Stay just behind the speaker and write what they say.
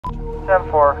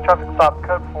10-4, traffic stop,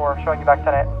 code 4, showing you back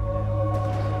 10-8.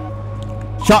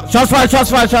 Shots fired,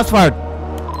 shots fired, shots fired.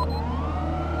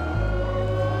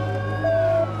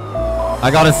 I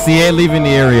got a CA leaving the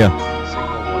area.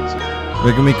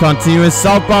 We're gonna be continuing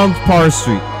southbound Power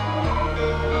Street.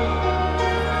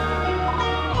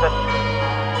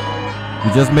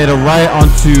 We just made a right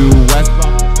onto westbound.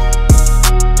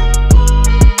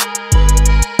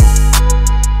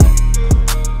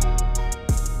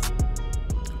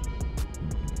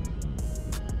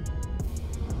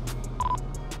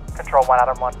 Control 1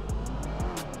 Adam 1.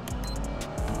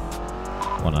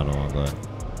 1 Adam 1, go ahead.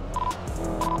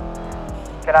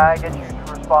 Can I get you to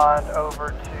respond over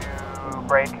to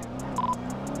break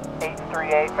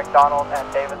 838 McDonald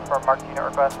and Davis for a marked unit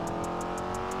request?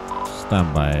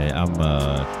 Stand by. I'm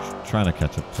trying to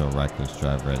catch up to a reckless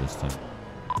driver at this time.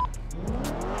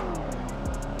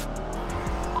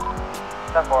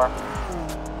 10-4.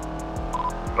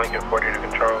 Lincoln 40 to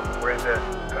control. Where is it?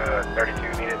 32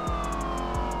 needed.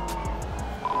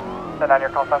 Send on your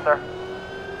call sign, sir.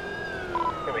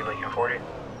 Give me Lincoln 40.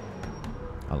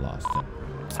 I lost him.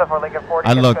 10-4 Lincoln 40.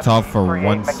 I looked off for 1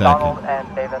 McDonald second.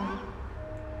 and Davis.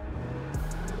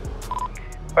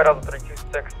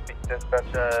 5326,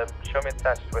 dispatch, show me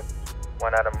attached with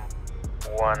 1 Adam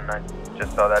 1. I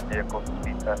just saw that vehicle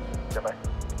speed test. Goodbye.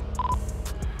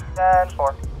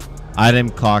 10-4. I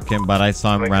didn't clock him, but I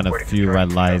saw him run a few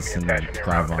red lights and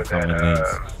drive on common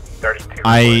lanes.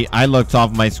 I looked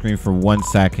off my screen for 1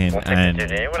 second and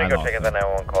Anyone go check out the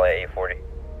 911 call at 840?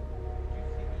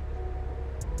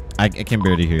 I can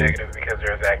barely hear you. Negative because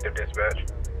there's active dispatch.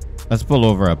 Let's pull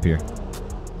over up here.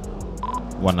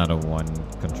 1 out of 1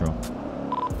 control.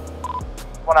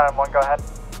 1 Adam 1, go ahead.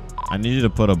 I need you to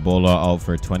put a bowler out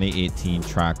for 2018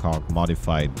 Trackhawk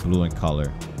modified blue in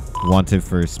color. Wanted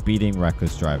for speeding,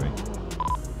 reckless driving.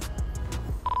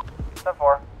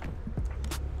 10-4.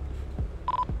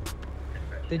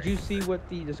 Did you see what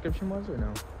the description was or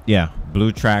no? Yeah,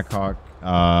 blue Trackhawk,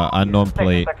 unknown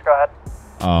plate. 6, go ahead.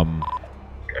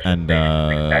 And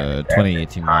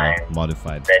 2018 model,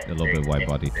 modified, a little bit wide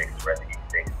body.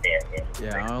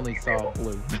 Yeah, I only saw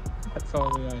blue. That's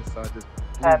all I saw. Just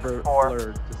 10-4.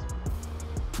 blurred.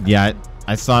 Yeah,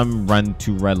 I saw him run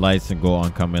 2 red lights and go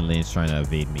oncoming lanes trying to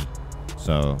evade me.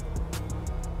 So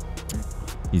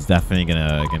he's definitely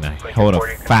gonna hold a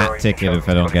fat ticket if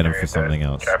I don't get him for something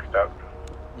else. Yeah.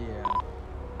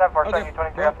 10-4, Okay. showing you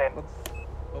 23 update.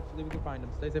 Hopefully we can find him.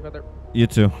 Stay safe out there. You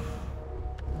too.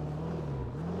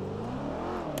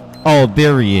 Oh,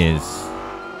 there he is.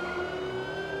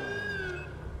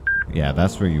 Yeah,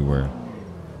 that's where you were.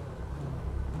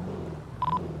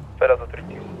 Delta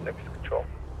 326, control.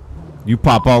 You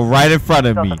pop out right in front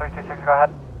of me. Delta 326, go ahead.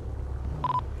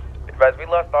 Advise, we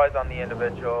lost eyes on the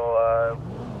individual.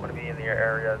 Want to be in the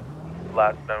area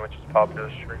last known, which is Popular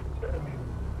Street.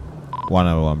 1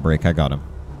 out of 1 break. I got him.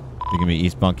 You give me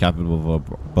eastbound Capitol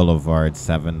Boulevard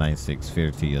 796. Fair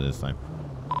to you this time.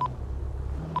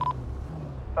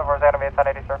 10-4 is Adam 8,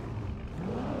 1080, sir.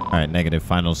 Alright, negative.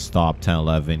 Final stop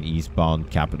 1011 eastbound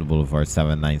Capitol Boulevard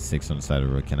 796 on the side of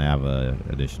the road. Can I have a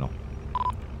additional?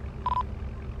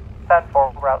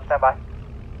 10-4, route, standby.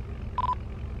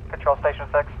 Control station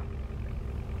 6.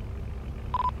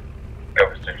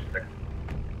 Over station 6.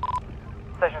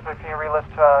 Station 6, can you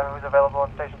relist who's available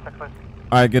in station 6, please?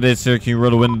 Alright, good day, sir. Can you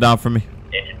roll the window down for me?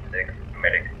 Engine 6,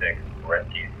 Medic 6,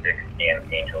 Rescue 6,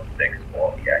 and Angel 6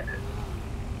 will be active.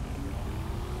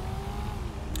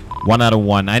 1 out of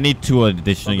 1. I need 2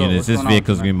 additional units. This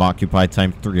vehicle's going to be occupied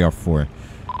time 3 or 4.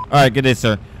 Alright, good day,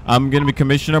 sir. I'm going to be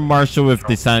Commissioner Marshal with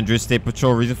the San Andreas State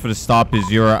Patrol. Reason for the stop is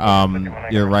your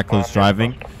reckless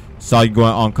driving. Saw you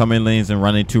going oncoming lanes and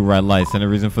running 2 red lights. Any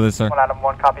reason for this, sir? 1 Adam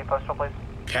 1, copy postal, please.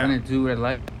 Running 2 red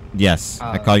lights? Yes,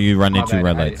 I call you running 2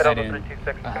 red lights. I'm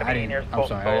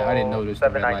sorry, I didn't notice the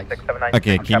red lights.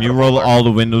 Okay, can you roll all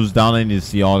the windows down and you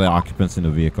see all the occupants in the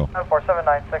vehicle?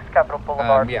 4796 Capitol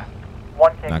Boulevard. Yeah.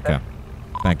 1 King. Okay,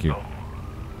 thank you.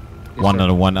 1 out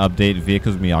of 1 update.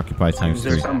 Vehicles be occupied times Is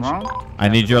there 3. something wrong? I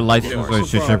need your license,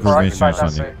 registration, proof of insurance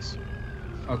on you.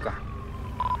 Okay.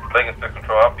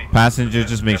 Passenger,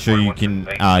 just make sure you can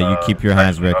you keep your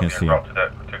hands where I can see them.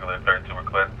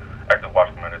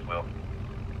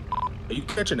 Are you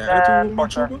catching attitude with me,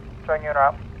 Trooper? Showing you en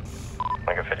route.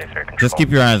 Lincoln 53, control. Just keep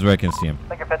your hands where I can see them.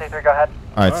 Lincoln 53, go ahead.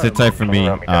 All right, sit tight for me,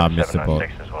 Mr. Boat.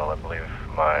 As well, I believe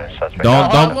my suspect.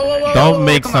 Don't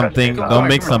make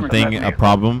something a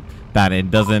problem that it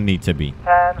doesn't need to be.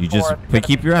 You just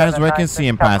keep your hands where I can see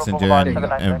him, passenger,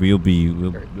 and we'll be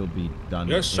done.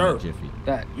 Yes, sir. In a jiffy.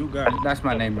 That You got it. that's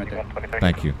my name right there.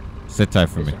 Thank you. Sit tight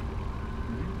for me.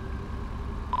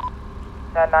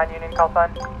 10-9 Union call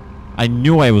sign. I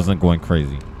knew I wasn't going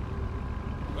crazy.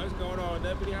 What's going on,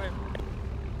 Deputy?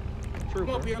 Come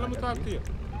up here, let me talk to you.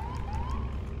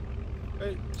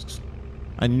 Hey.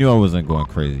 I knew I wasn't going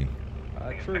crazy.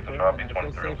 Trooper, I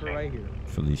feel safer right here.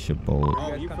 Felicia Bolt.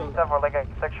 Oh, you feel... 7, we're linking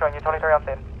 6 showing you 23 on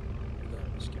scene.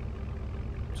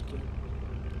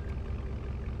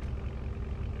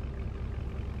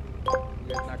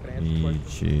 You guys not gonna answer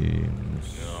questions?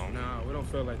 James. No, we don't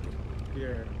feel like it.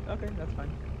 Here. Okay, that's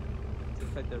fine.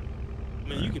 Just like the... I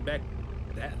mean, you can back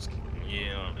the desk.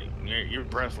 Yeah, your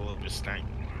breath a little bit stank.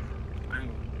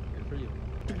 Good for you.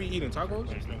 You be eating tacos?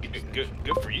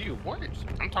 Good for you. What?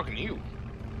 I'm talking to you.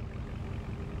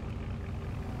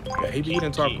 Yeah, he be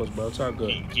eating tacos, bro. It's all good.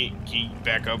 Can you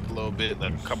back up a little bit,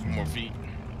 like a couple more feet?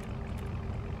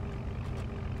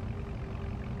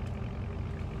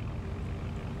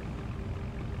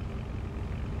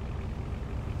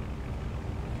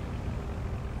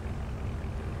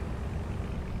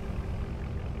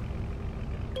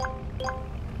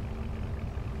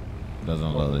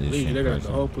 Doesn't look like Lee, this. they got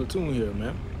the whole platoon here,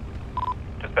 man.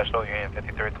 Dispatch Union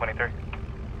 5323.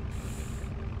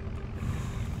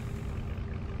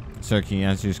 Sir, can you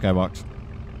answer your skybox?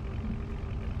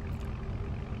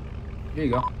 Here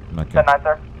you go. Okay. 10-9,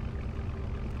 sir.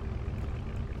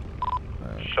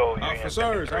 Show Union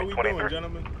Officers, how we 5323. doing,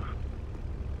 gentlemen?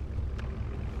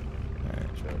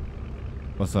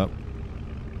 What's up?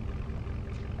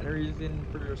 Any reason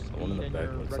for your speed One in the and back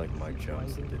your looks like Mike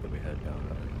Jones, the driving? dude that we had down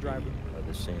Driver.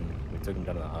 the scene. We took him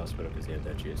down to the hospital because he had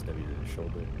that GSW to his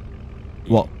shoulder.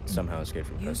 He Well- somehow escaped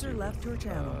from User custody left your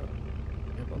channel.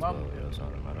 Multiple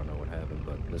on him. I don't know what happened,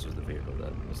 but this was the vehicle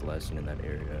that was last seen in that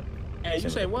area. Hey, you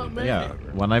say what, man? Yeah,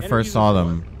 when I first saw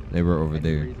them, they were over Any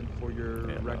there. reason for your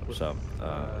Yeah, no, reckless so, manner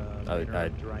I of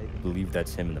driving? believe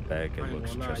that's him in the back. I It ain't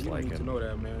looks gonna lie, just you like need to him. know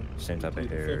that, man. Same type of Plead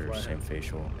the hair, fifth right same now.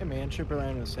 facial. Hey man, Trooper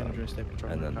Land with San Andreas State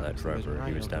Patrol. And then that driver,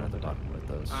 he was down at the bottom with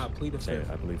us. Ah, plead the Same,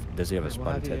 fifth. I believe. Does he have a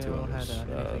Alright, spotted we'll have tattoo you on all his had,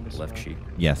 anything to left say? cheek?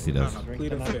 Yes, he does.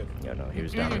 Plead the fifth. Yeah, no, he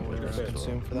was down there with us as well.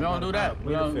 Soon for We that don't do matter. that.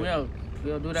 We don't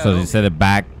do that. So they said a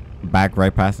back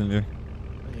right passenger.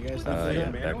 You guys Yeah, think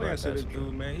man, back don't right answer this passenger.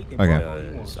 dude, man. He can Okay. bark all he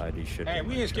His wants. ID should Hey, be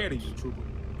we Mike ain't scared of Jones. you, trooper.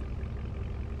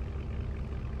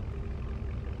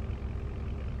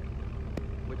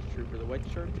 Which trooper? The white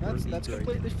shirt? or That's the gray?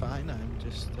 completely fine. I'm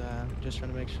just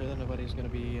trying to make sure that nobody's going to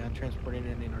be transporting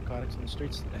any narcotics on the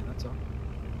streets today. That's all.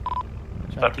 Trying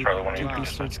to That's keep, probably one of keep your these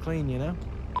streets clean, you know.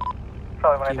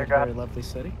 Probably Keep 183, it go a very ahead. lovely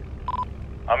city.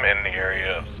 I'm in the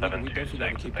area of We definitely gotta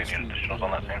 726 keep if the they need street additionals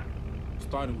on that clean, scene.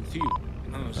 Starting with you.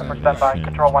 You know what I'm Number saying? stand by,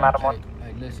 control 1 Adam 1.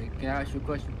 Hey, listen, can I ask you a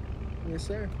question? Yes,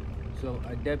 sir. So,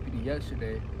 a deputy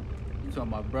yesterday, he told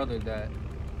my brother that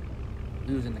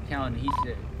he was in the county. He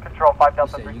said, Control 5 he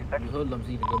Delta said you 326. hoodlums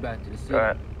need to go back to the city. Go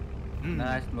ahead. And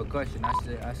I asked him a question. I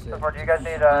said, Do you guys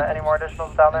need any more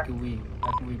additionals down there?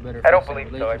 How can we better I don't fix our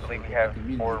believe so. I relationship believe we with have the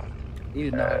community? 4 He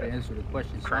didn't know how to answer the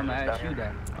question, so I'm gonna ask you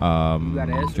that. You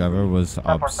gotta answer Driver was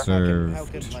How observed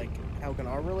can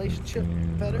our relationship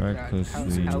better?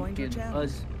 recklessly. How can channel.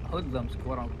 us hoodlums,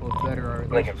 quote unquote, better our Lincoln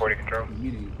relationship 40 with control. the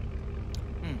community?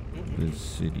 The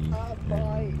city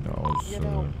By, and you also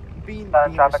know, being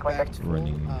traffic light. respectful,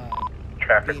 running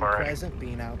Traffic being already. present,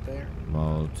 being out there.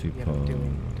 multiple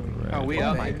doing Oh, we red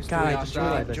oh my things, god, I doing just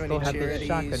realized I still joining have this charities,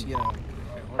 shotgun. you know,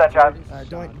 Set drive.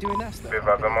 doing that stuff.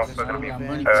 Viva, vamos, There's we're gonna no be, got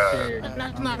money events, for sharing.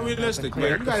 That's not realistic,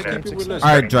 man. You gotta keep it realistic.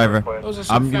 All right, driver. Those are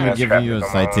some I'm gonna facts. give you a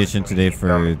citation today for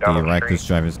the reckless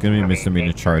driving. It's gonna be a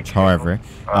misdemeanor charge. However,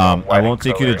 I won't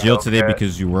take you to jail today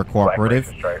because you were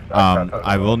cooperative.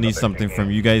 I will need something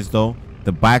from you guys though.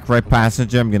 The back right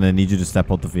passenger, I'm gonna need you to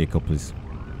step out the vehicle, please.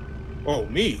 Oh,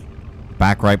 me?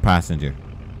 Back right passenger.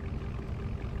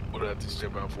 What do I have to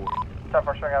step out for?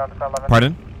 10-4 string out on the 11.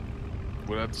 Pardon?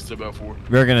 What do I have to step out for?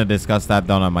 We're gonna discuss that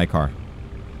down on my car.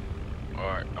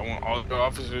 Alright, I want all the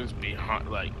officers behind,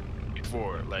 like,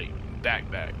 before, like, back.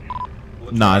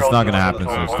 Nah, it's not gonna happen,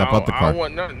 sir. Step out the I car.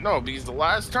 don't want no, because the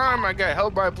last time I got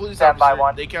held by a police Stand by officer,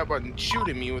 one. they kept on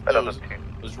shooting me with Delta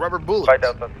those rubber bullets. 5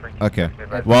 Delta 3. Okay.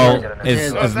 Well,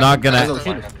 it's not gonna.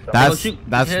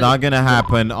 That's not gonna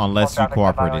happen unless you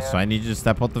cooperate. So I need you to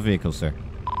step out the vehicle, sir.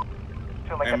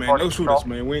 Hey, man, no shooters,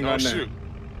 man. We ain't No got shoot. nothing.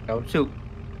 Don't shoot.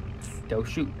 Don't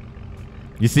shoot.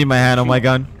 You see my hand on my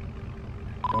gun?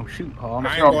 Don't shoot. Oh, I'm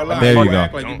I ain't gonna lie. There you You go.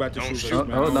 act like you about to Don't shoot shoot. us,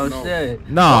 man. Oh, I no don't know.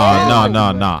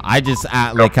 shit. No. I just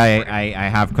act like I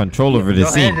have control over the Your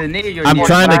hands scene. and knees, your I'm knees.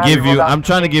 trying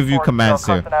to give you commands,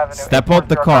 sir. Step out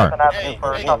the car. Hey,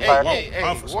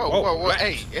 Officer, whoa, whoa.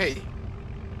 hey.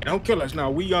 Don't kill us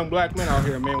now. We young black men out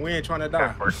here, man. We ain't trying to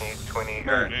die.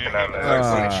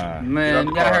 Man,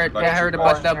 y'all heard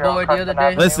about that boy the other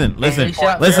day? Listen. What's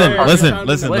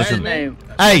his name?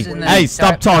 Hey,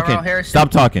 stop talking.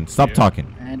 Stop talking.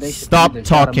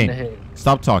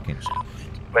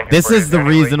 This is the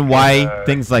reason why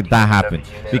things like that happen.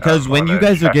 Because when you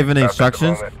guys are given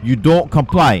instructions, you don't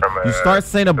comply. You start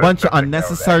saying a bunch of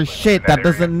unnecessary shit that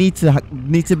doesn't need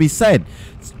to be said.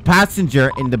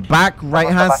 Passenger in the back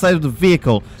right-hand side of the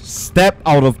vehicle, step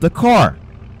out of the car.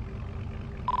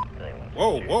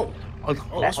 Whoa.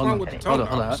 What's wrong with the tone?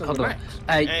 Hold on.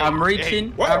 Hey, I'm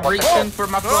reaching for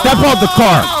my phone. Step out the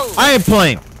car. I ain't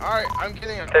playing. Alright, I'm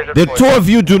getting a... The two of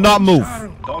you do not move.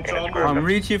 I'm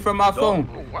reaching for my phone.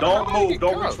 Don't move.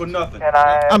 Don't reach for nothing.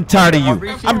 I'm tired of you.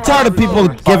 I'm tired of people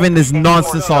giving this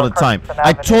nonsense all the time.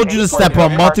 I told you to step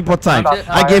out multiple times.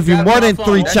 I gave you more than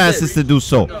 3 chances to do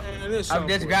so.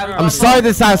 I'm sorry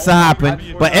this has to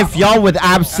happen, but if y'all would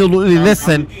absolutely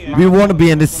listen, we won't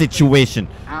be in this situation.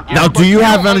 Now, do you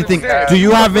have anything?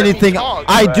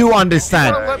 I do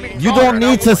understand. You don't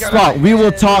need to stop. We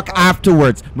will talk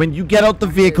afterwards. When you get out the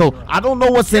vehicle, I don't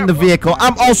know what's in the vehicle.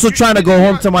 I'm also trying to go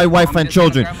home to my wife and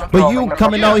children. But you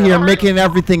coming out here making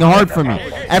everything hard for me.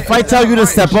 If I tell you to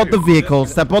step out the vehicle,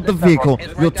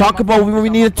 we'll talk about what we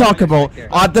need to talk about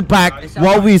at the back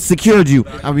while we secured you.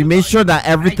 And we made sure that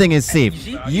everything is safe.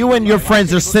 You and your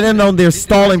friends are sitting down there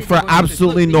stalling for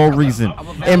absolutely no reason.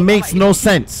 It makes no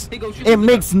sense. It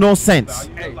makes no sense.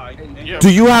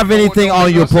 Do you have anything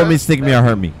on you to pull me, stick me, or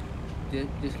hurt me?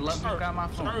 Just let me grab my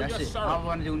phone. That's it. I don't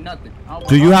want to do nothing.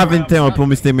 Do you have anything on pull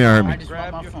me, stick me, or hurt me? I just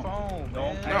want my phone.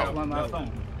 I just want my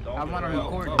phone. I want to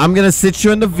record it. I'm gonna sit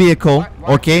you in the vehicle,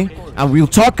 okay? And we'll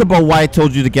talk about why I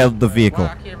told you to get out of the vehicle.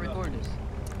 Why I can't record this?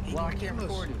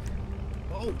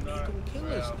 Oh, he's gonna kill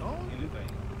us, dog.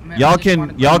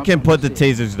 Y'all can put the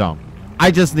tasers down.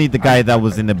 I just need the guy that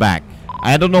was in the back.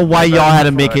 I don't know why y'all had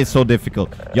to make it so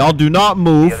difficult. Y'all do not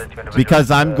move because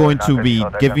I'm going to be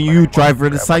giving you driver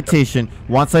the citation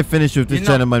once I finish with this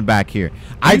gentleman back here.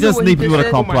 I just need people to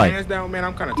comply.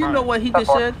 You know what he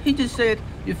just said? He just said,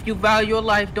 if you value your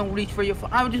life, don't reach for your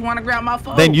phone. I just want to grab my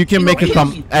phone. Then you can make a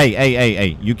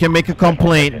hey. You can make a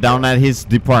complaint down at his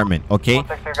department, okay?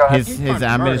 His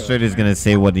administrator is gonna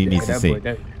say what he needs to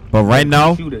say. But right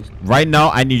now,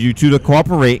 I need you two to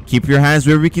cooperate. Keep your hands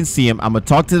where we can see him. I'm gonna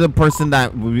talk to the person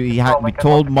that we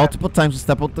told multiple times to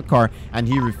step out the car, and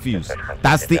he refused.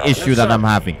 That's the issue that I'm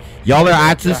having. Y'all are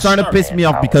actually starting to piss me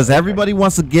off because everybody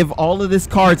wants to give all of this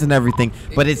cards and everything,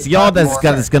 but it's y'all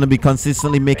that's gonna be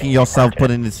consistently making yourself put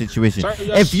in this situation.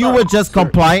 If you would just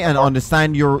comply and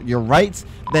understand your rights,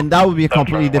 then that would be a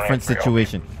completely different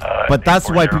situation. But that's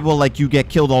why people like you get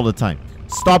killed all the time.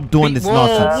 Stop doing this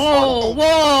nonsense. Whoa.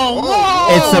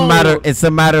 It's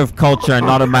a matter of culture and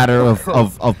not a matter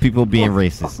of people being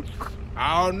racist.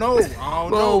 I don't know.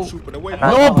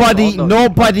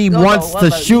 Nobody wants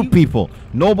to shoot people.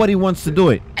 Nobody wants to do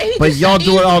it. But y'all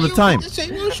do it all the time.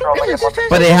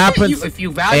 But it happens. If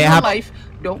you value your life,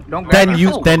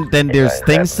 then there's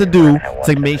things to do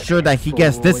to make sure that he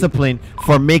gets disciplined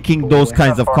for making those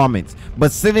kinds of comments.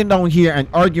 But sitting down here and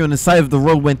arguing on the side of the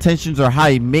road when tensions are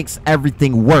high makes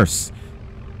everything worse.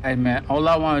 Hey man, all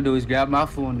I want to do is grab my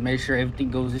phone and make sure everything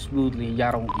goes smoothly.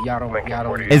 Y'all don't.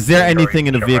 Is there anything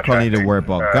in the vehicle I need to worry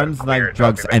about? Guns, knives,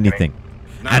 drugs, anything?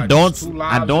 And don't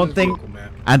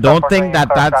think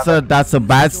that's a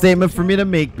bad statement for me to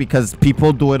make because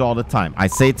people do it all the time. I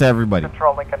say it to everybody.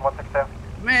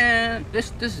 Man,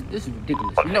 this is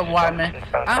ridiculous. You know why, man?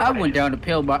 I went down to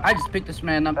Pillbox. I just picked this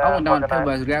man up. I went down to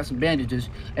Pillbox to grab some bandages,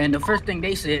 and the first thing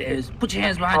they said is, "Put your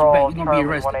hands behind your back. You're gonna be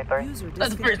arrested."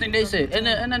 That's the first thing they said, and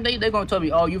then they're gonna tell me,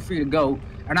 "Oh, you're free to go,"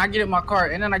 and I get in my car,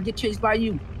 and then I get chased by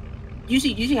you. You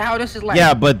see how this is like?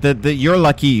 Yeah, but you're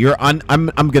lucky. I'm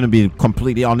gonna be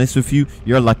completely honest with you.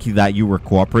 You're lucky that you were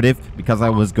cooperative because I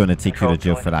was gonna take you to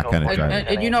jail for that kind of driving.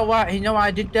 And you know why? You know why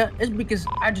I did that? It's because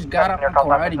I just got out my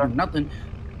car. I didn't do nothing.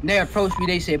 They approached me.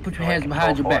 They said, "Put your hands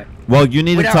behind your back." Well, you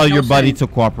need to tell your buddy to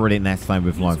cooperate next time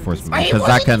with law enforcement because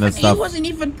that kind of stuff. He wasn't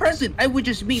even present. I would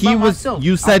just be by myself.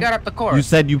 You said I got out the car. You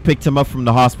said you picked him up from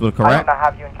the hospital, correct?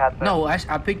 No, I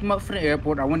picked him up from the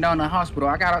airport. I went down to the hospital.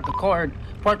 I got out the car,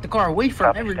 parked the car away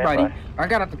from everybody. I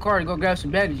got out the car to go grab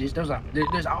some bandages. There's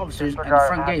officers at the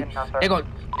front gate.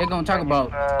 They're gonna talk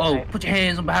about, oh, put your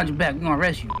hands behind your back. We're gonna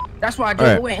arrest you. That's why I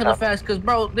drove away hella fast, cause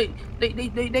bro, they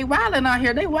wilding out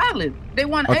here. They wilding. They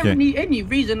want any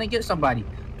reason to get somebody.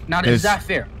 Now this is not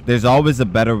fair. There's always a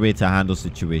better way to handle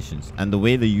situations, and the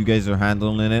way that you guys are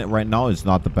handling it right now is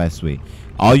not the best way.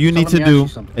 All you need to do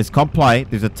is comply.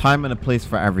 There's a time and a place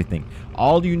for everything.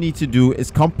 All you need to do is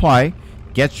comply,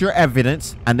 get your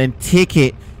evidence, and then take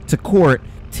it to court,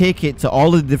 take it to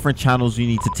all the different channels you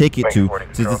need to take it to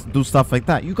just do stuff like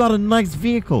that. You got a nice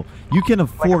vehicle. You can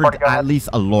afford at least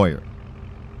a lawyer.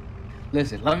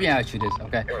 Listen, let me ask you this,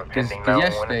 okay? Because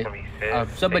yesterday,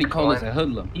 somebody called us a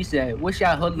hoodlum. He said, "What's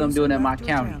y'all hoodlum doing in my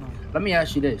county?" Let me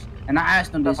ask you this, and I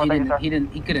asked him this.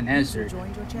 He couldn't answer.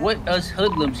 What us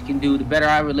hoodlums can do to better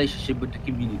our relationship with the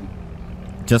community?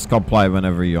 Just comply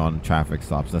whenever you're on traffic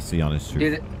stops. That's the honest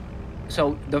truth.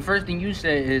 So the first thing you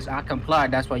said is I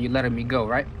complied. That's why you're letting me go,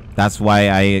 right? That's why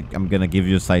I'm gonna give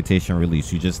you a citation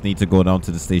release. You just need to go down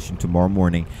to the station tomorrow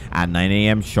morning at 9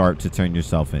 a.m. sharp to turn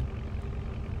yourself in.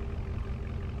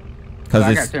 So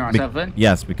I gotta turn myself in?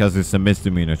 Yes, because it's a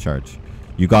misdemeanor charge.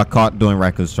 You got caught doing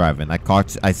reckless driving.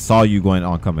 I saw you going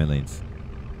oncoming lanes.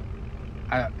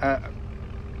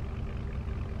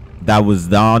 That was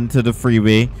down to the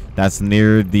freeway. That's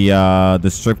near the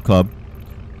strip club.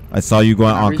 I saw you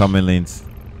going oncoming lanes.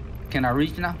 Can I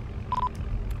reach now?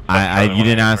 You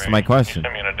didn't answer my question.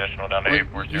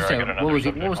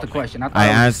 What was the question?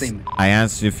 I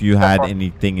asked if you had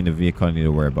anything in the vehicle I need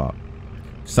to worry about.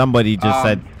 Somebody just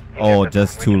said, "Oh,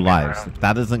 just 2 lives."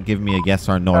 That doesn't give me a yes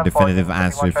or no definitive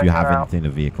answer if you have anything in the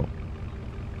vehicle.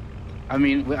 I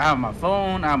mean, I have my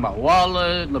phone, I have my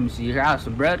wallet. Let me see here. I have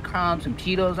some breadcrumbs, some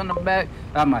Cheetos on the back.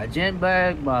 I have my gym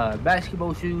bag, my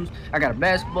basketball shoes. I got a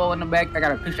basketball in the back. I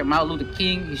got a picture of Martin Luther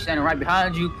King. He's standing right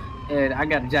behind you, and I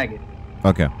got a jacket.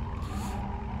 Okay.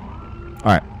 All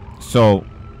right. So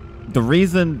the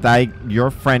reason that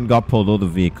your friend got pulled out of the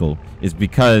vehicle is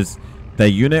because the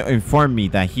unit informed me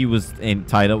that he was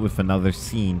tied up with another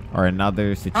scene or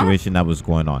another situation that was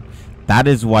going on. That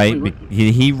is why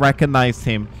he recognized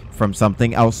him from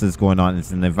something else that's going on.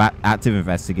 It's an active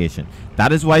investigation.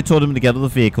 That is why I told him to get out of the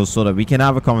vehicle so that we can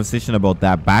have a conversation about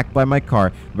that back by my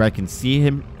car where I can see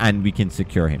him and we can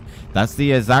secure him. That's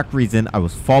the exact reason I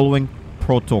was following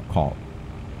protocol.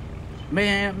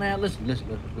 Man, listen.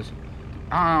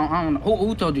 I don't know.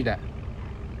 Who told you that?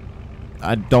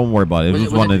 Don't worry about it. It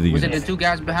was one of the units. Was it the 2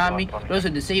 guys behind me? Those are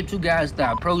the same 2 guys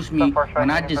that approached me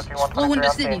when I just flew in the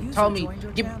city. Told me,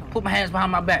 put my hands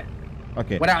behind my back.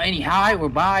 Okay. Without any high or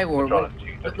buy or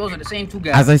those are the same 2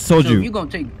 guys. As I told you. You gonna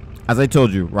take? As I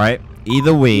told you, right?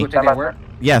 Either way. You gonna take their word?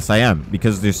 Yes, I am,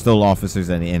 because they're still officers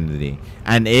at the end of the day.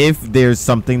 And if there's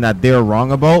something that they're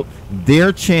wrong about,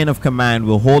 their chain of command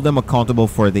will hold them accountable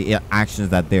for the actions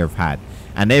that they've had.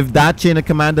 And if that chain of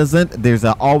command doesn't, there's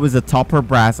always a topper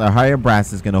brass, a higher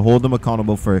brass is going to hold them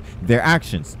accountable for their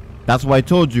actions. That's why I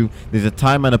told you there's a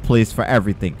time and a place for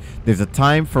everything. There's a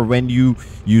time for when you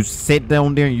sit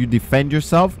down there and you defend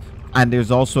yourself. And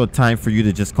there's also a time for you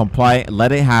to just comply,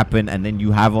 let it happen, and then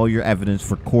you have all your evidence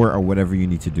for court or whatever you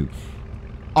need to do.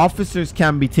 Officers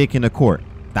can be taken to court.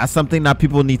 That's something that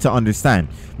people need to understand.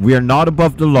 We are not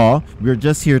above the law. We're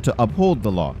just here to uphold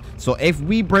the law. So if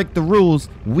we break the rules,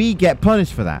 we get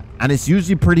punished for that. And it's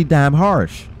usually pretty damn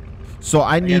harsh. So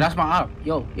I need... Yeah, that's my op.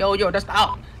 Yo, that's the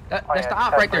op. That's the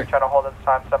op right there. Trying to hold this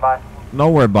time, standby.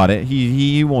 Don't worry about it.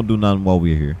 He won't do nothing while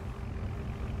we're here.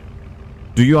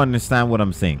 Do you understand what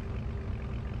I'm saying?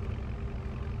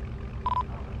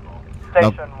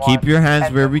 Now, keep your hands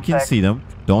where we can see them.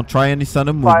 Don't try any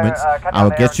sudden movements. I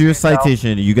will get you a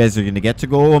citation. You guys are going to get to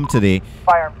go home today.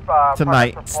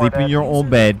 Tonight, sleep in your own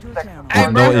bed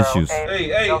with no issues. Hey.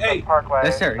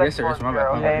 Yes, sir. It's my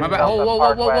bad. My bad.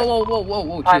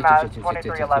 Whoa. Chill.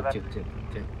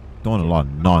 Doing a lot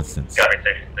of nonsense.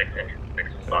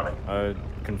 I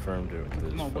confirmed it with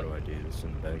his photo IDs,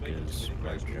 and that is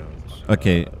Mike Jones.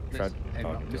 Okay.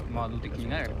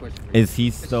 Is he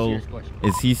still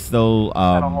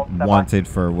wanted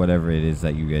for whatever it is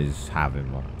that you guys have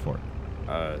him for?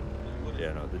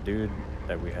 Yeah, no, the dude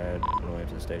that we had going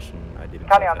to the station, I didn't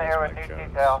County on the air with new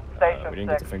detail. we didn't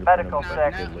get the fingerprint Medical him,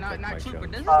 but 6. it did look like Mike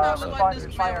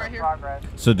Jones. Fire in progress.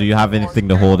 So do you have anything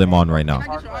to hold him on right now?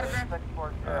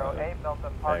 640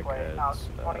 Milton Parkway, out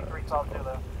 2312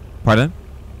 Zulu. Pardon?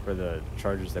 For the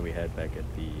charges that we had back at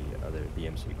the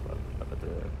MC club up at the...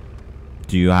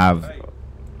 Do you have I'd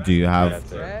have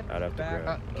to grab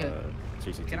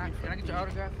CCTV. Can I get your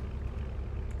autograph?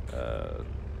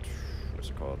 What's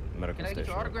it called? Medical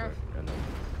station. Real quick, and then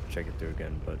check it through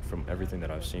again. But from everything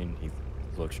that I've seen, he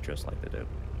looks just like the dude.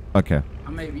 Okay.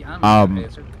 I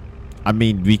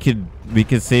mean, we could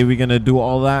say we're gonna do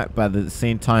all that, but at the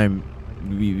same time,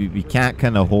 we can't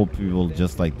kind of hold people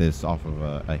just like this off of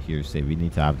a hearsay. We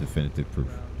need to have definitive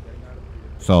proof.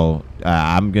 So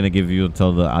I'm gonna give you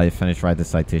until I finish write the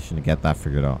citation to get that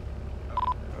figured out.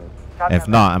 If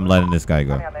not, I'm letting this guy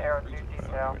go. Station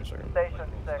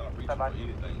 6,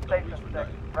 Station 6,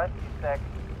 Rescue 6.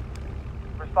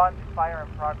 Respond to fire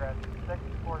in progress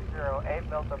 640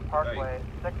 Milton Parkway,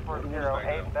 640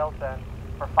 Milton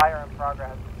for fire in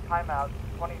progress. Timeout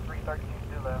 2313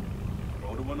 Zulu.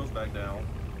 Roll the windows back down.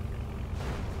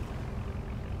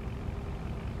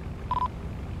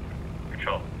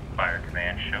 Control, fire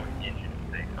command, show engine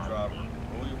 6 on Driver, scene.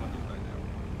 roll your windows back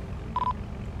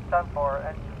down. 10-4,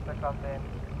 engine 6 on scene.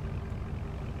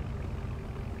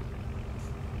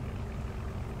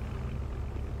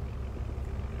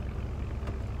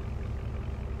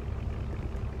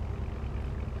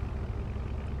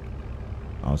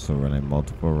 Also running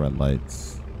multiple red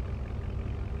lights.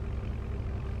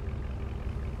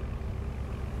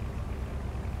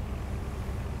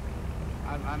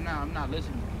 I'm not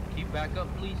listening. Keep back up,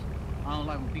 please. I don't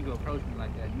like when people approach me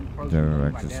like that. You approach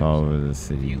Direct me us all over the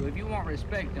city. If you want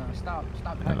respect, stop.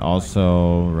 And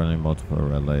also running multiple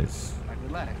red lights. Like,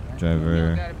 relax, man. Driver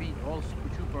You gotta be all super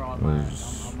trooper on my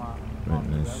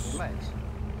witness. relax.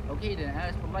 Okay, then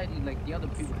ask politely like the other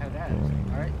people have asked. All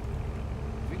right.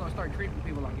 If you're gonna start treating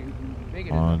people like you're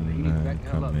bigger than them, you need to back the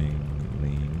hell up. Oncoming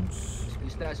lanes.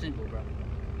 It's that simple, bro.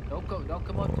 Don't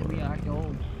come up to me and act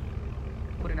all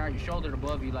putting out your shoulder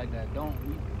above you like that. You're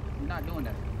not doing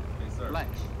that. Hey, sir. Relax.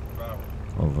 Driver.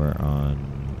 Over on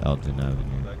Elgin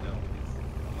Avenue. Back down, please.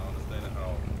 I'm not understanding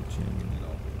how,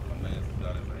 a man's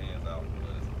got his hands out,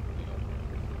 but it's,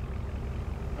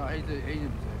 No, he's the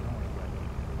agent. Don't worry about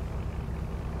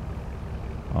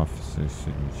it. Officer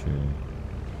signature.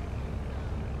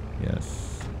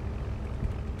 Yes.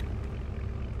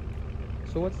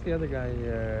 So what's the other guy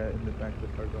in the back of the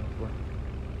car going for?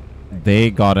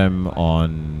 They got him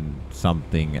on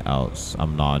something else.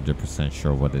 I'm not 100%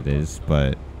 sure what it is,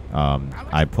 but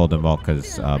I pulled him out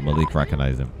because Malik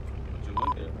recognized him.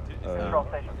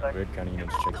 Red County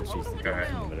units check the CCTV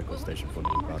from the medical station for me.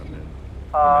 Brought him in.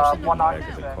 One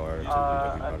oxygen.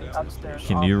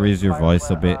 Can you raise your voice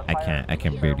a bit? I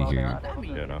can barely hear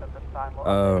you. Yeah, no.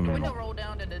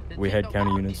 We had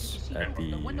county units at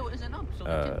the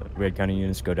we had county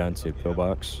units go down to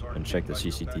pillbox and check the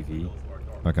CCTV.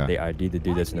 Okay. They ID'd the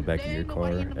dude that's in the back of your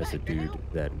car as the dude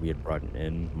that we had brought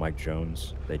in, Mike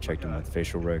Jones. They checked him with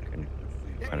facial rec and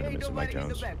found him as Mike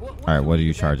Jones. All right, what are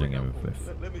you charging him with?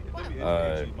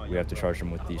 We have to charge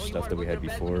him with the stuff that we had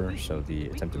before, so the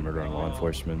attempted murder on law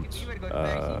enforcement,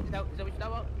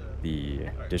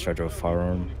 the discharge of a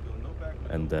firearm,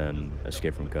 and then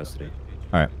escape from custody.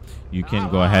 All right, you can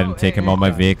go ahead and take him on my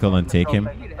vehicle and take him.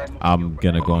 I'm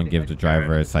gonna go and give the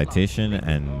driver a citation,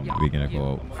 and we're gonna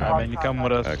go. Man, you come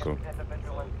with us. Alright, cool.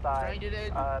 Stranger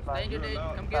days,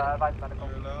 come get him.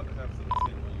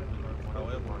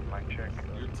 However,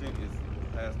 your tent is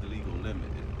past the legal limit,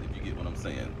 if you get what I'm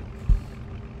saying.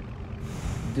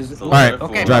 All right,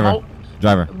 Okay, driver.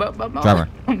 Driver. Driver.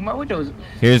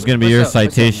 Here's gonna be your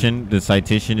citation. The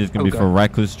citation is gonna be for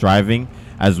reckless driving,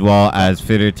 as well as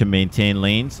failure to maintain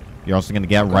lanes. You're also gonna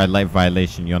get red light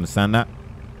violation. You understand that?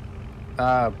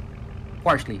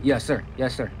 Partially. Yes, sir.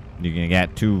 Yes, sir. You're gonna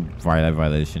get 2 red light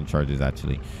violation charges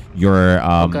actually. Your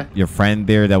friend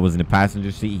there that was in the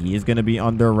passenger seat, he is gonna be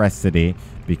under arrest today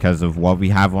because of what we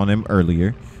have on him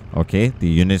earlier. Okay, the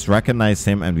units recognize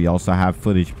him, and we also have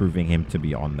footage proving him to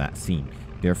be on that scene.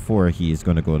 Therefore, he is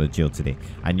going to go to jail today.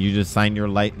 And you just sign your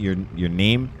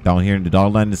name down here in the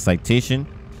dotted line, the citation.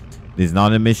 There's not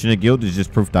an admission of guilt. It's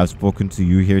just proof that I've spoken to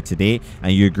you here today,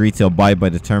 and you agree to abide by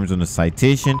the terms on the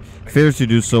citation. Failure to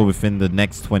do so within the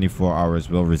next 24 hours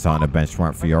will result in a bench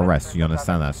warrant for your arrest. You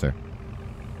understand that, sir?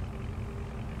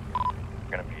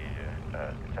 Gonna be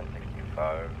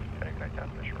 1065, heading back down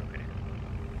to the shore.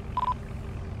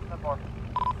 10-4.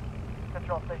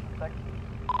 Control station 6.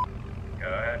 Go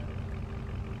ahead.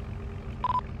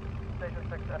 Station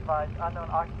 6 advised unknown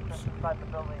occupants inside the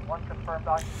building. One confirmed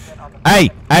occupant on the Hey!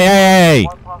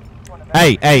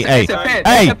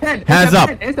 Hands up!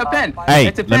 It's a pen.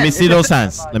 Hey, let me see those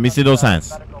hands. Let me see those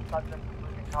hands.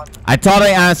 I thought I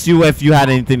asked you if you had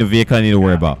anything in the vehicle I need to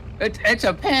worry about. It's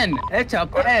a pen. It's a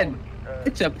pen.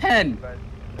 It's a pen.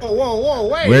 Whoa,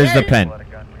 wait. Where's the pen?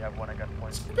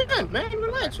 Man,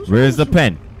 relax. Where's the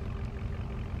pen?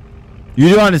 You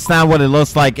do understand what it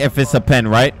looks like if it's a pen,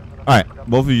 right? All right,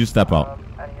 both of you step out.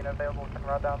 Any unit available can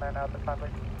run down there now at this time,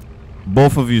 please.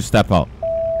 Both of you step out.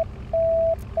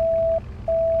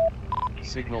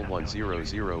 Signal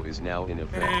 100 is now in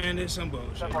effect. Man, this some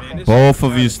bullshit, man. Both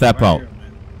of you step out.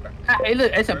 Hey,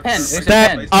 look, it's a pen.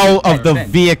 Step out of the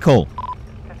vehicle.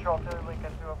 Control to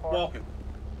Lincoln 204. Walking.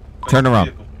 Turn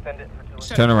around.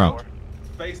 Turn around.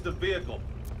 Face the vehicle.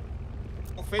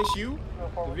 I'll face you.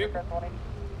 The vehicle.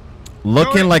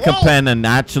 Looking like a pen and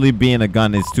actually being a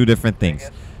gun is 2 different things.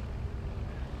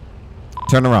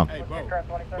 Turn around. Hey,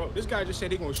 bro, this guy just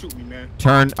said he gonna shoot me, man.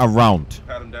 Turn around.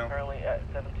 Pat him down. Currently at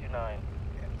 729.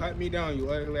 Pat me down, you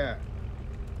ugly ass.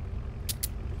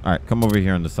 All right, come over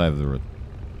here on the side of the road,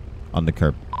 on the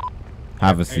curb.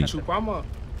 Have a seat. Trooper, I'm a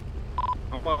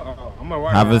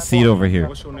Have a seat over here.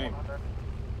 What's your name?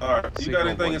 Alright, you got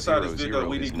anything inside this vehicle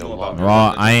we need to know about?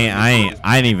 Raw, I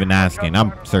ain't even asking.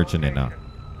 I'm searching it now.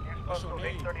 What's your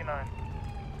name? 39.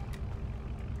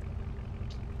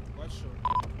 What's your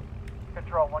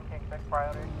Control 1 King 6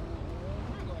 priority. I'm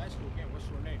gonna ask you again, what's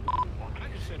your name? I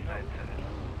just said no.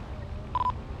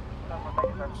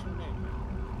 What's your name?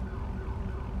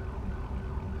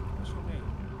 What's your name?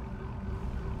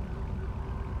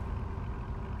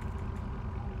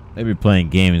 They be playing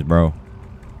games, bro.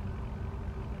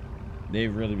 They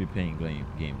really be playing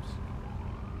games.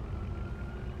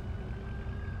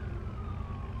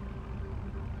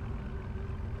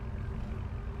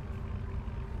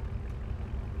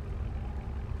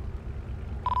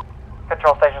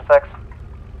 Control Station 6.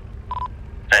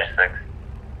 Station 6.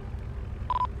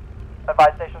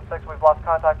 Advise Station 6, we've lost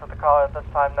contact with the caller at this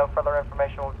time. No further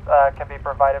information can be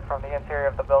provided from the interior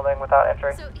of the building without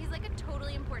entry. So he's like a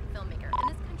totally important filmmaker. In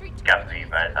this country, Copy,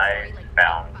 but I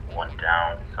found one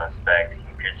down suspect. He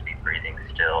appears to be breathing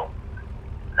still.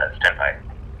 Stand by.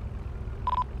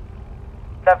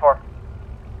 10-4.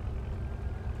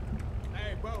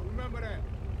 Hey, bro, remember that.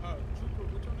 Trooper,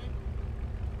 what's your name?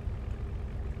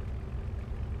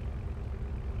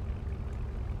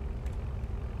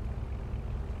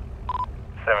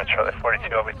 Charlie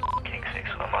 42, I'll be King 6,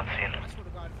 I'm on scene.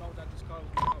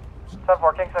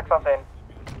 10-4, King 6 on scene.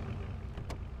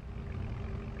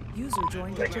 User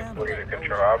joined the channel.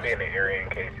 Control, I'll be in the area in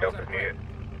case help is needed.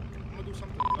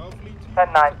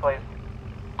 10-9, please.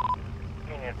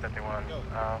 Union 51, we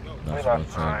That's lost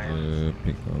what's time. up,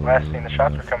 Last seen the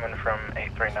shots are coming from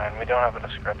 839, we don't have a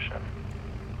description.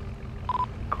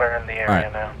 Clearing the area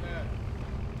now.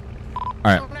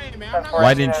 All right.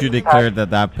 Why didn't you declare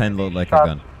that pen looked like a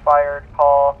gun? Fired,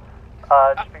 call,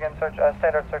 just begin search,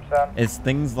 standard search zone. It's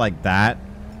things like that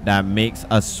that makes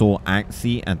us so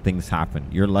antsy and things happen.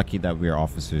 You're lucky that we are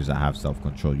officers that have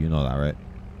self-control. You know that, right?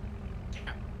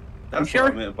 That's sure?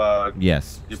 what I meant by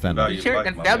Yes. Stand up. You sure?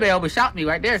 That man almost shot me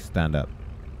right there. Stand up.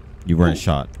 You weren't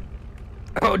shot.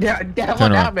 Oh,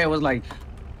 that man was like,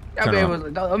 that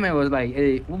man was like,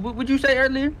 hey, what would you say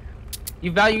earlier?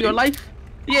 You value your life?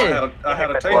 Yeah. I had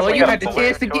a taste. Well, you had the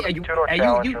chance to get you.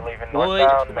 Boy,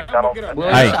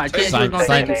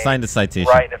 Sign the citation.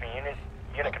 Right, if a unit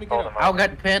can pull them I don't got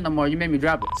the pen no more. You made me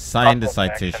drop it. Sign the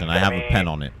citation. I have a pen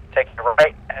on it. Take your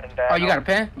right, heading down. Oh, you got a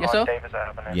pen? Yes, sir? Davis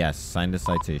Avenue. Yes. Sign the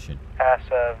citation. Pass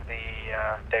of the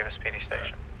Davis PD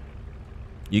station.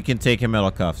 You can take him out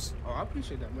of cuffs. Oh, I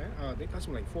appreciate that, man. They cost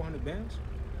me like 400 bands.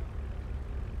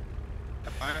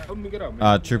 Help me get up,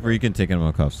 man. Trooper, you can take him out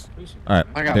of cuffs. All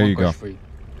right. There you go.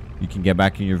 You can get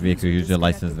back in your vehicle. Here's your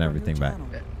license and everything back.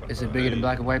 Is it bigger than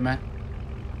black and white, man?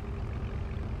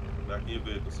 Back in your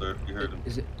vehicle, sir. You heard him.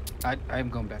 Is it? I am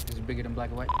going back. Is it bigger than black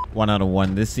and white? 1 out of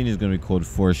 1. This scene is going to be code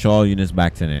 4. Show all units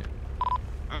back tonight.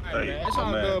 Hey, it's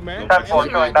all good, man. Code 4,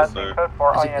 showing that code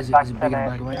 4, all units back Is to it bigger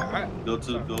than 10-8. black and white? Go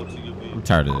to your vehicle. I'm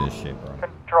tired of this shit, bro.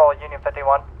 Control, Union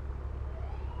 51.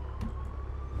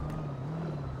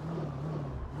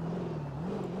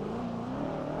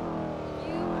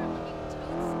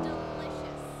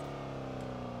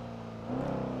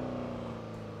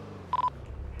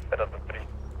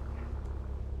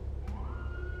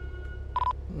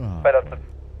 Right up to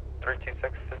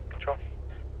 326, control.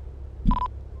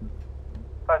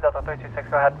 5 Delta 326,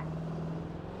 go ahead.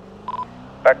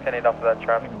 Back 10-8 off of that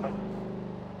traffic.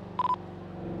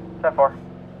 10-4.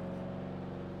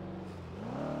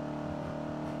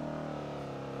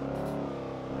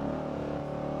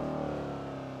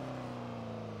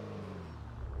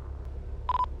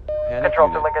 Control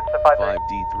to linkage to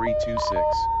 5D326.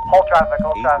 Hold traffic,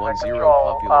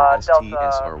 control. Popular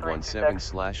Delta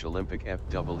STSR17/Olympic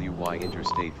FWY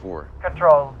Interstate 4.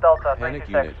 Control, Delta Panic 326.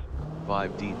 unit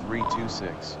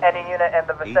 5D326. Any unit in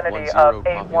the vicinity of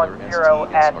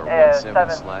 810 and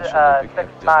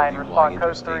 769, respond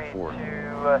code 3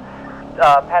 to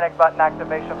panic button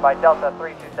activation by Delta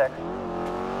 326.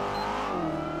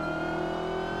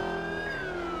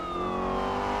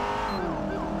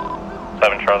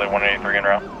 Charlie 183 en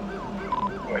route.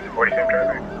 47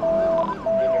 traffic.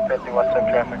 Union 51 sim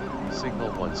traffic. Signal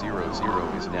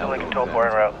 100 is now Lincoln 12 en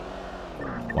route.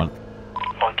 1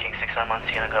 King 6, I'm on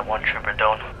scene. I got 1 trooper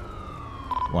down.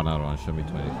 1 out of 1. Show me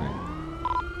 23.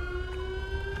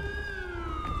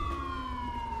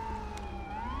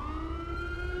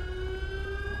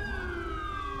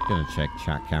 Gonna check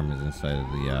chat cameras inside of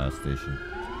the station.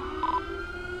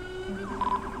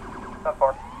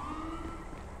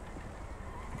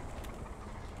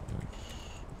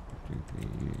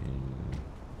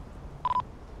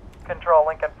 Control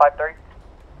Lincoln 5-3.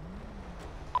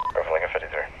 Lincoln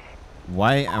 53.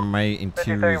 Why are my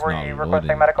interiors were you not requesting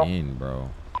loading medical? in, bro?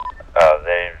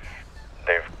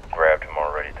 They've grabbed him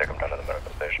already. Took him down to the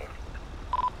medical station.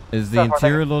 Is the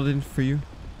interior loaded for you?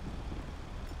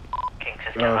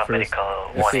 No, it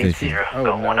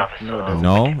doesn't.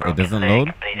 No, it doesn't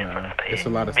load. It's a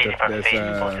lot of stuff that's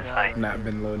not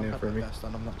been loading in for me.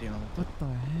 What the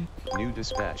heck? New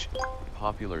dispatch,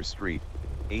 Popular Street,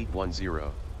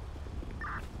 810.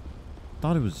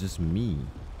 Thought it was just me.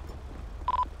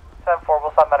 10-4,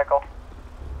 we'll send medical.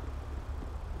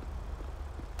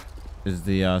 Is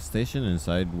the station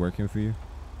inside working for you?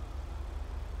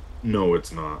 No,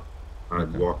 it's not. I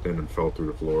walked in and fell through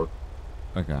the floor.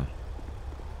 Okay.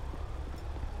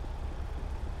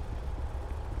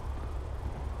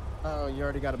 Oh, you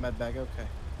already got a med bag. Okay.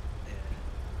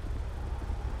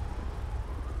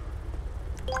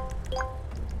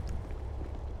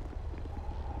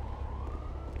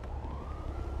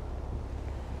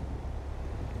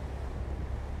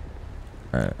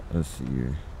 Alright, let's see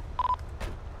here.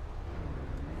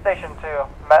 Station 2,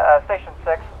 Station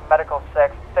 6, Medical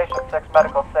 6, Station 6,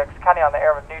 Medical 6, County on the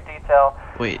air with new detail.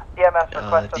 Wait, EMS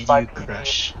requested did by you PD.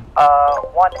 crash?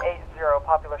 180,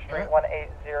 Popular Street,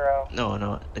 180.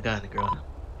 No, the guy and the girl.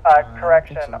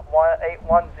 Correction, 810,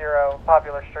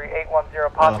 Popular Street,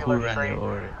 810, Popular who ran Street. your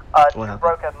order? Two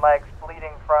broken legs,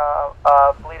 bleeding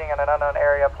in an unknown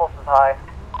area, pulse is high.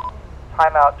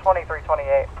 Timeout,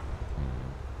 2328.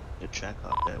 The track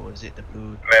off there, what is it, the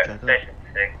blue Station track off?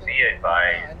 6, be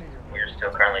advised, we're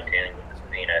still currently dealing with the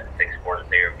scene at 640.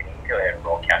 Can you go ahead and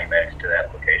roll county medics to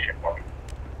that location for me?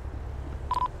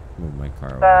 Move my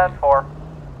car over. 10-4.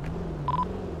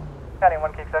 County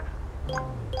 1 King 6.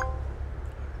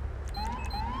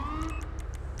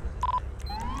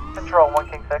 Control 1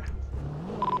 King 6.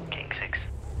 King 6.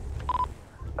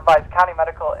 Advise County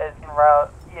Medical is en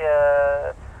route,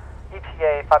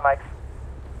 ETA 5 mics.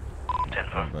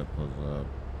 10-4. Pulls up.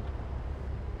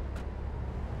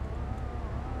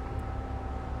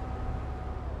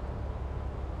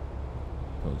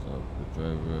 Pulls up. The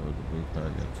driver of the blue car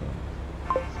gets up.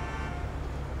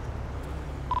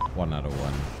 1 out of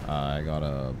 1. I got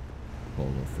a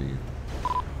bolo for you.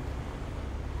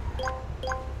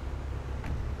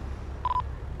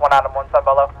 1 out of 1, send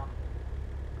below.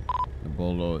 The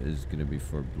bolo is gonna be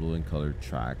for blue and colored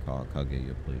Trackhawk. I'll get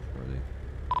you a plate for it.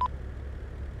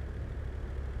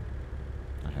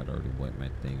 I had already wiped my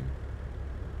thing.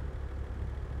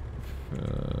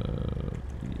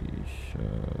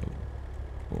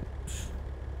 Oops.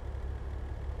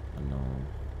 I know.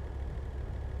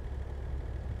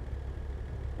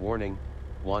 Warning,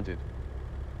 wanted.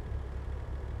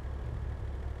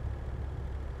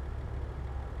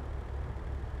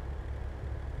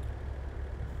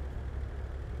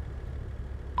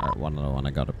 Alright, 1 out of 1.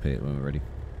 I got a pay when we're ready.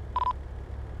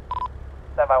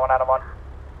 Stand by 1 out of 1.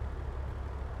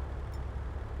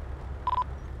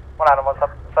 1 out of 1,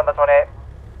 send the 28.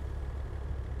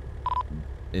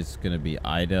 It's gonna be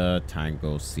Ida,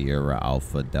 Tango, Sierra,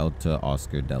 Alpha, Delta,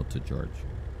 Oscar, Delta, George.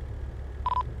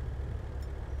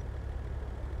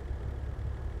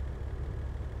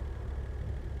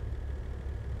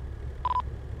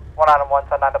 One out of 1,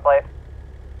 send 9 to plate.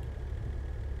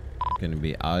 Gonna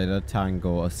be Ida,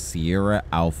 Tango, Sierra,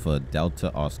 Alpha,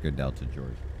 Delta, Oscar, Delta,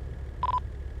 George.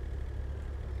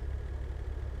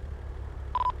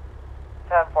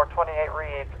 10-428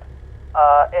 reads,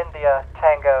 India,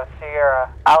 Tango, Sierra,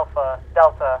 Alpha,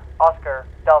 Delta, Oscar,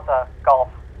 Delta, Golf.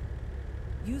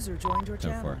 User joined your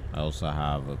channel. 10-4. I also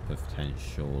have a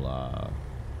potential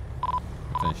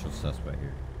suspect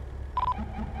here.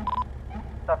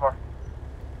 10-4.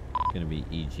 Gonna be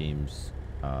E. James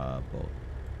Bolt.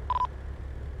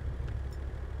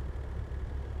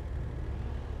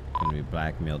 Gonna be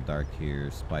black male, dark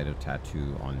hair, spider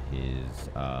tattoo on his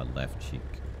left cheek.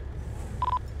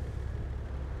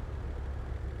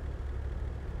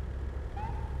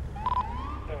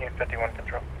 Union 51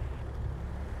 control.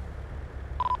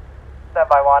 Stand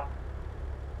by 1.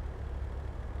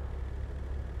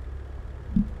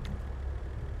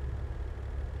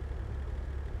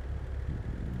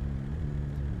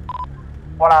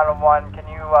 One out of 1. Can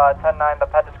you 10-9 the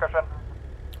pet description?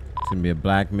 It's gonna be a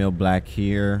black male, black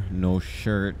hair, no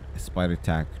shirt, spider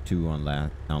tattoo on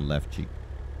left cheek.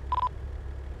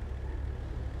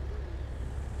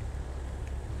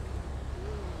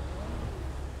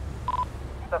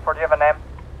 Do you have a name?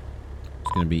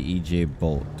 It's gonna be E.J.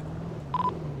 Bolt.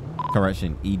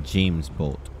 Correction, E. James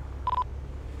Bolt.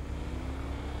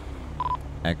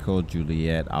 Echo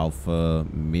Juliet Alpha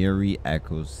Mary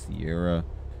Echo Sierra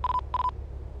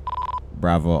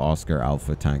Bravo Oscar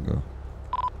Alpha Tango.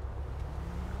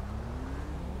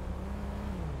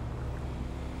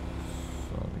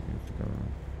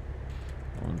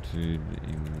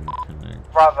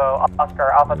 Bravo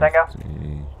Oscar Alpha Tango.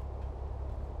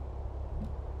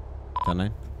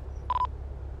 10-9.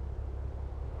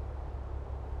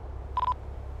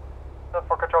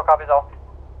 For control, copies all.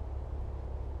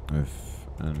 If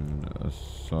an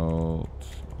assault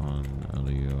on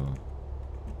Elio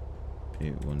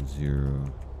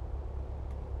 810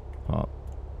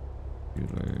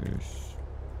 Popular Street.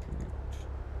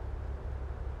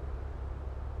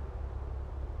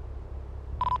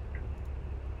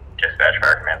 Dispatch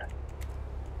fire command.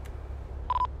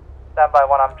 Stand by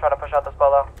 1, I'm trying to push out this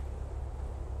bolo.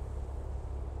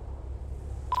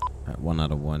 At 1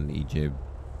 out of 1,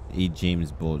 E.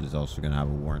 James Bolt is also going to have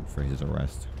a warrant for his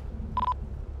arrest.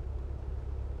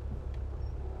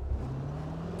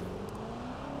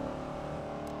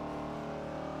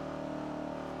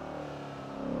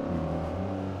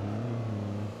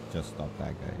 Just stopped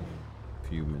that guy a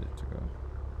few minutes ago.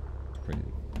 It's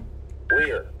crazy.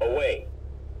 Rear, away.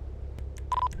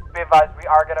 Be advised, we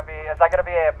are going to be, is that going to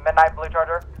be a midnight blue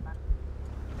charger?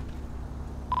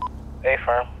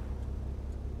 Affirm.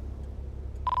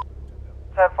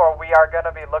 10-4, we are going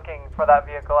to be looking for that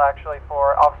vehicle actually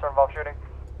for officer involved shooting.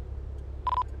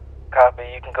 Copy,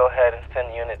 you can go ahead and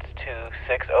send units to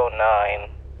 609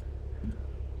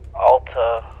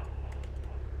 Alta,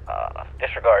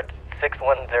 disregard,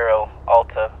 610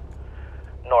 Alta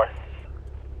North.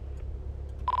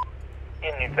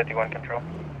 Union 51 control.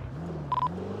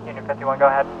 Union 51, go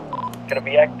ahead. Gonna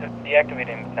be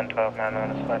deactivating 1012 man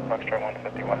on a slide Foxtrot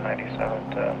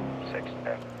 15197 to 6.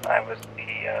 I was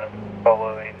the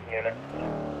following unit.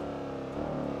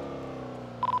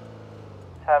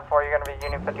 10-4, you're going to be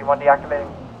Union 51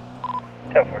 deactivating.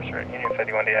 10-4, sir. Union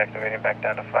 51 deactivating back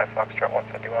down to 5 Foxtrot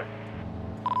 151.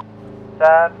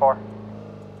 10-4.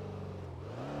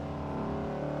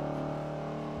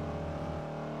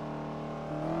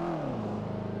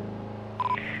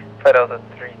 Flight Delta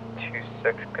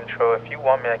 326 control. If you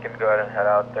want me, I can go ahead and head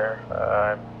out there.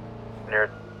 I'm near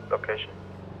location.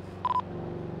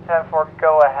 10-4,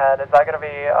 go ahead. Is that going to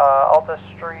be Alta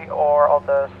Street or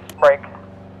Alta Break?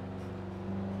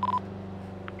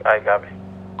 I got me.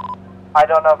 I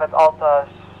don't know if it's Alta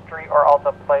Street or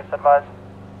Alta Place, advise.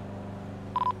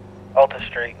 Alta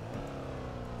Street.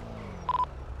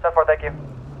 10-4, thank you.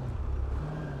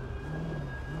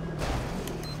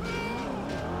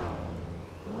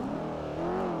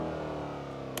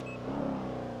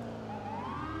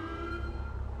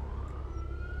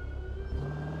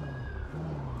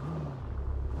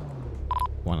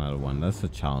 One out of 1. That's a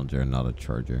Challenger, not a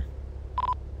Charger.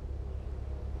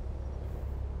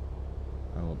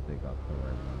 I hope they got the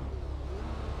right one.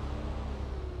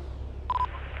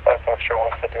 5 Foxtrot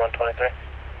 15123.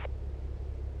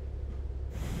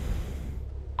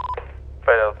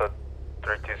 Flight Delta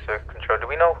 326 control. Do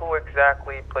we know who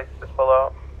exactly placed this fellow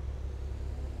out?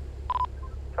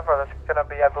 So far, this is going to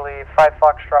be, I believe, 5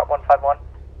 Foxtrot 151.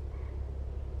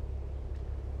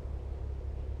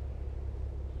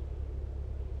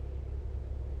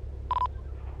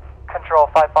 Control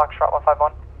 5 Foxtrot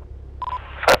 151.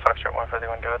 5 Foxtrot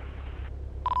 151, good.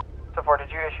 So far,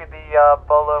 did you issue the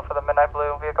bolo for the midnight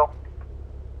blue vehicle?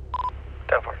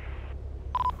 10-4.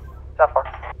 10-4.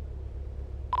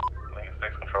 Lincoln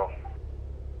 6 control.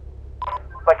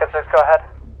 Lincoln 6, go ahead.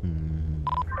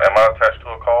 Am I attached to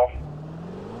a call?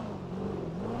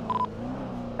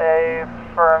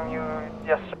 Affirm you,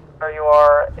 yes sir, you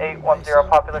are 810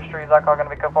 Popular Street. Is that call going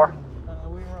to be code 4?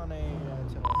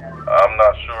 I'm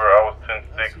not sure. I was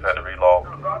 10-6, had to relog.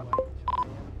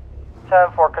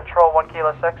 10-4, control 1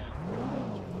 Kilo 6.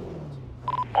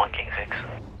 1 King 6.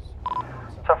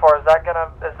 So far, is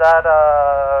that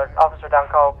officer down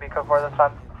call be code 4 this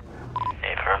time?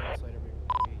 Affirm.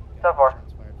 10-4.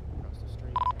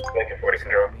 Lincoln 40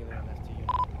 control.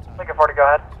 Lincoln 40, go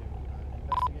ahead.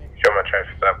 Show my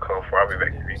traffic stop code 4, I'll be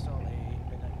back to you.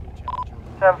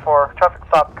 10-4, traffic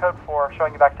stop, code 4,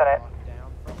 showing you back 10-8.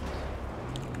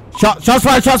 Shots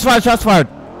fired, shots fired, shots fired.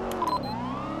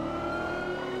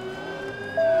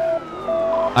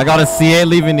 I got a CA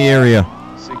leaving the area.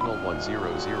 Signal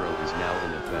 100 is now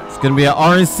in effect. It's gonna be an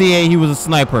RNCA, he was a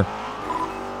sniper.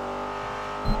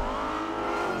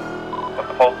 What's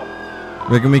the postal?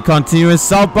 We're gonna be continuing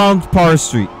southbound Power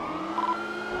Street.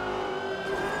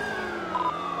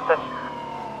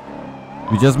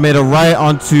 We just made a right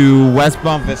onto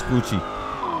westbound Vespucci.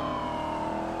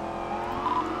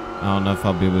 I don't know if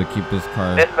I'll be able to keep this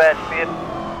car. Dispatch,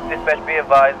 be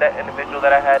advised that individual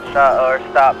that I had shot or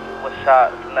stopped was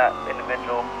shot from that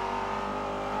individual.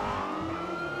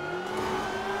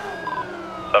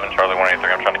 7 Charlie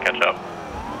 183, I'm trying to catch up.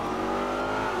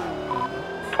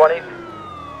 20.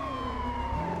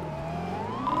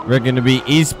 We're going to be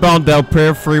eastbound Del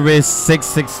Prairie Freeway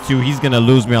 662. He's going to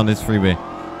lose me on this freeway.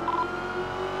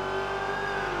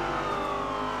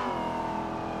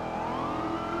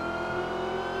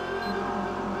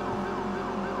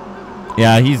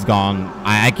 Yeah, he's gone.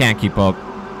 I can't keep up.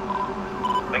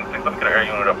 Lincoln 6, let's get an air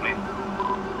unit up, please.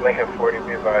 Lincoln 40,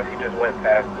 be advised, he just went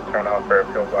past the turn off for a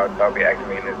pillbox. I'll be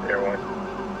activating this Air 1.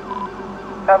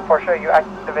 10-4, show you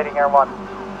activating Air 1.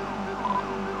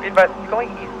 Be advised, he's going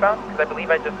eastbound, because I believe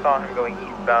I just saw him going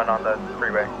eastbound on the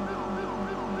freeway.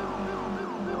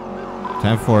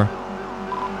 10-4.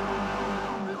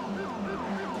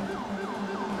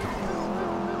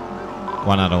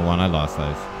 One out of one, I lost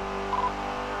those.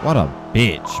 What a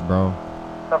bitch, bro.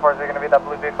 10-4, is it going to be that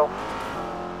blue vehicle?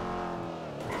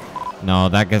 No,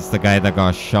 that gets the guy that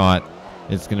got shot.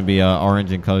 It's going to be a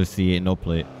orange and color C8, no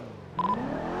plate.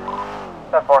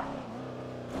 10-4.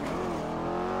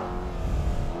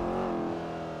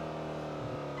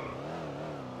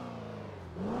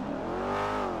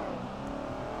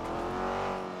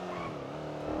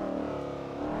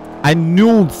 I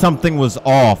knew something was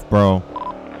off, bro.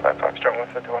 5 Foxtrot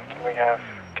 151, can we have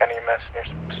county EMS near,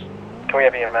 can we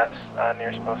have EMS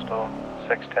near postal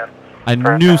 610? I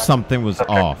knew something was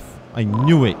off. I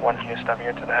knew it. 1 Houston, I'm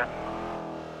here to that.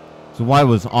 So why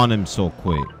was on him so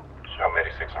quick? Show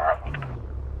 86 around.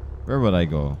 Where would I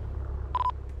go?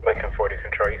 Lincoln 40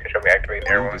 control, you can show me activating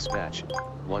Air 1. Dispatch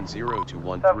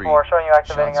 10213. 10-4, showing you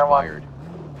activating Shots Air 1. fired.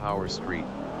 Power Street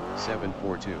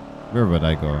 742. Where would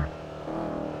I go?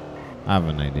 I have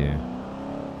an idea.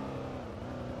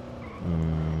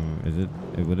 Is it?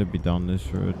 Would it be down this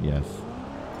road? Yes.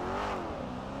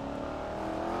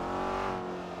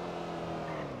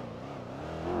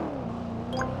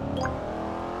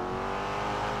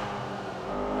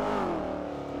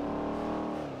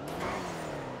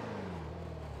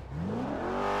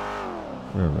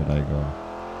 Where would I go?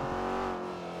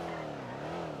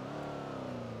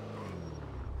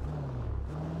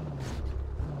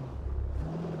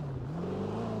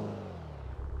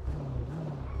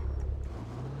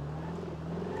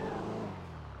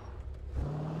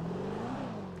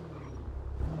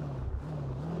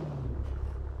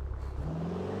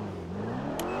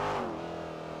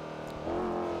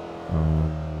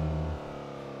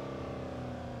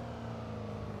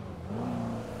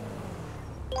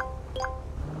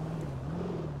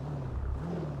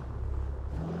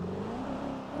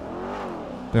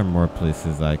 There are more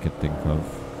places I could think of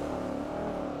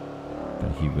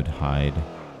that he would hide.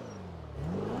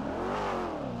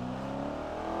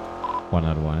 1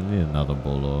 out of 1. I need another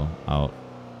bolo out.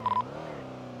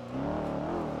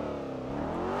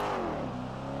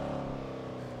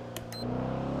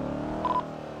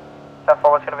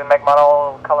 What's going to be make,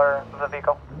 model, color of the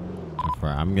vehicle?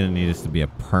 I'm gonna need this to be a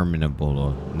permanent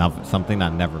bolo, not something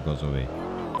that never goes away.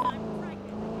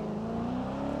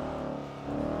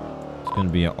 It's gonna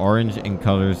be an orange in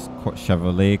colors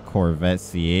Chevrolet Corvette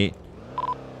C8.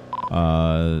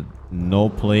 No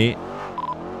plate.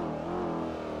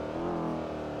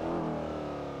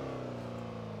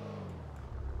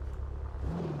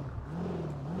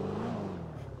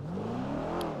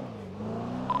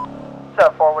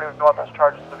 Set 4, what do you want those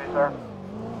charges to be, sir?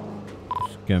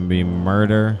 It's gonna be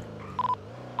murder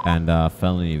and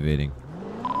felony evading.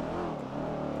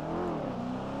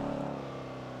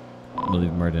 I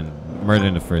believe murder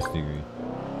in the first degree.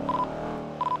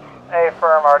 A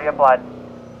firm already applied.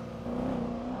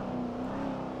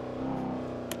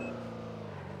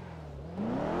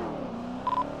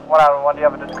 One out of 1, do you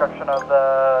have a description of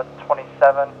the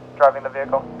 27 driving the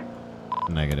vehicle?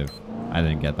 Negative. I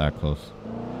didn't get that close.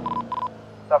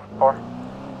 Set 4.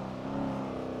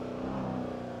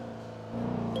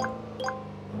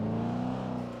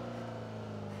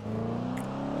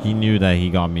 He knew that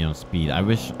he got me on speed. I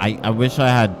wish I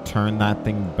had turned that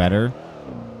thing better.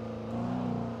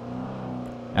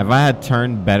 If I had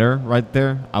turned better right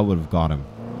there, I would have got him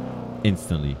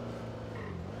instantly.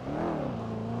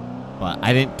 But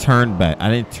I didn't turn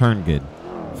I didn't turn good.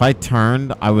 If I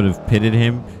turned, I would have pitted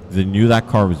him because I knew that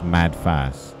car was mad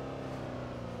fast.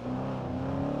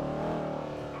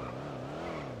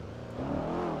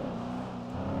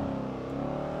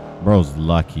 Bro's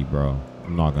lucky, bro.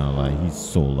 I'm not gonna lie, he's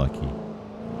so lucky.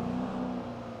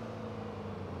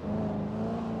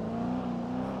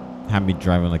 Had me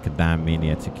driving like a damn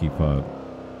maniac to keep up.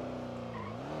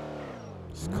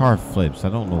 This car flips, I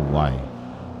don't know why.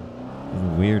 It's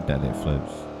weird that it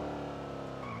flips.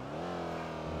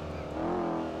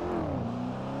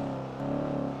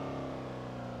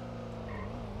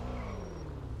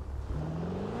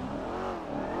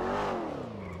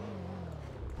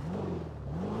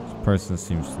 person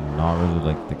seems to not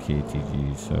really like the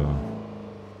KTG, so.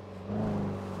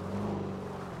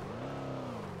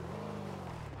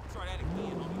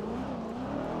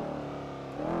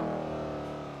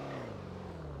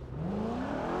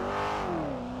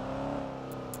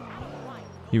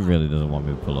 He really doesn't want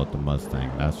me to pull out the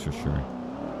Mustang, that's for sure.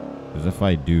 Because if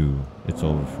I do, it's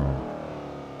over for him.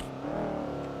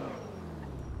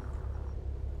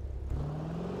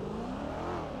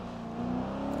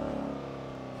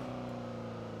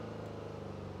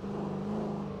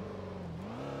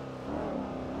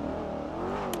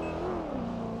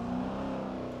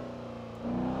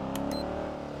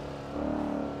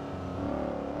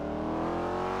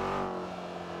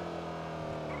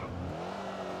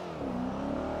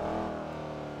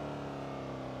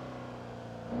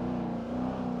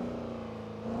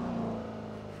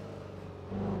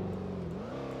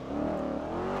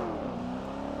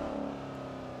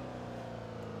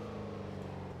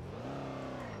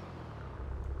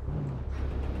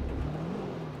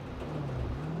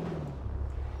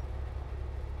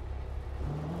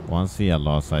 Once he had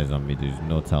lost eyes on me, there's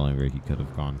no telling where he could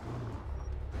have gone.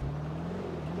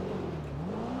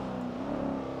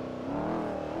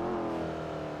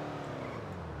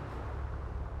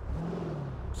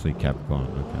 So he kept going,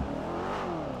 okay.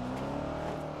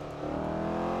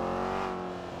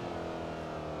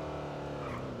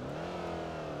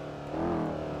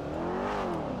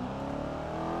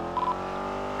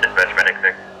 Dispatch Medic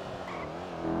 6.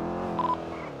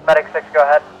 Medic 6, go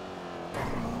ahead.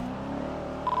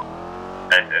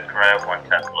 Medic 6, right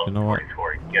 110 below You know what?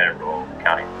 44, Gatineau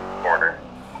County corner.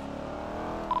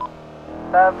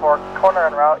 7-4, corner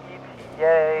en route,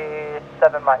 ETA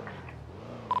 7 mics.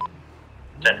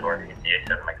 10-4, ETA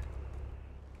 7 mics.